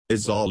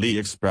Is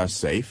AliExpress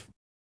safe?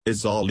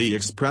 Is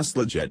AliExpress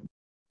legit?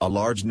 A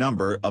large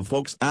number of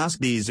folks ask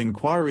these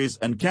inquiries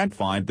and can't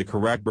find the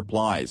correct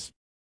replies.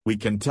 We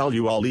can tell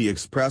you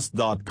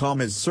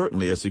AliExpress.com is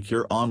certainly a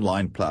secure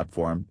online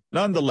platform.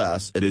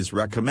 Nonetheless, it is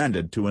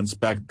recommended to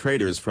inspect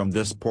traders from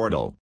this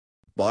portal.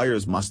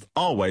 Buyers must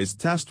always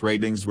test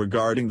ratings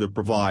regarding the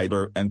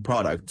provider and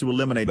product to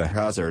eliminate the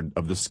hazard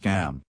of the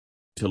scam.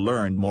 To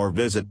learn more,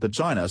 visit the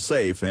China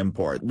Safe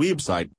Import website.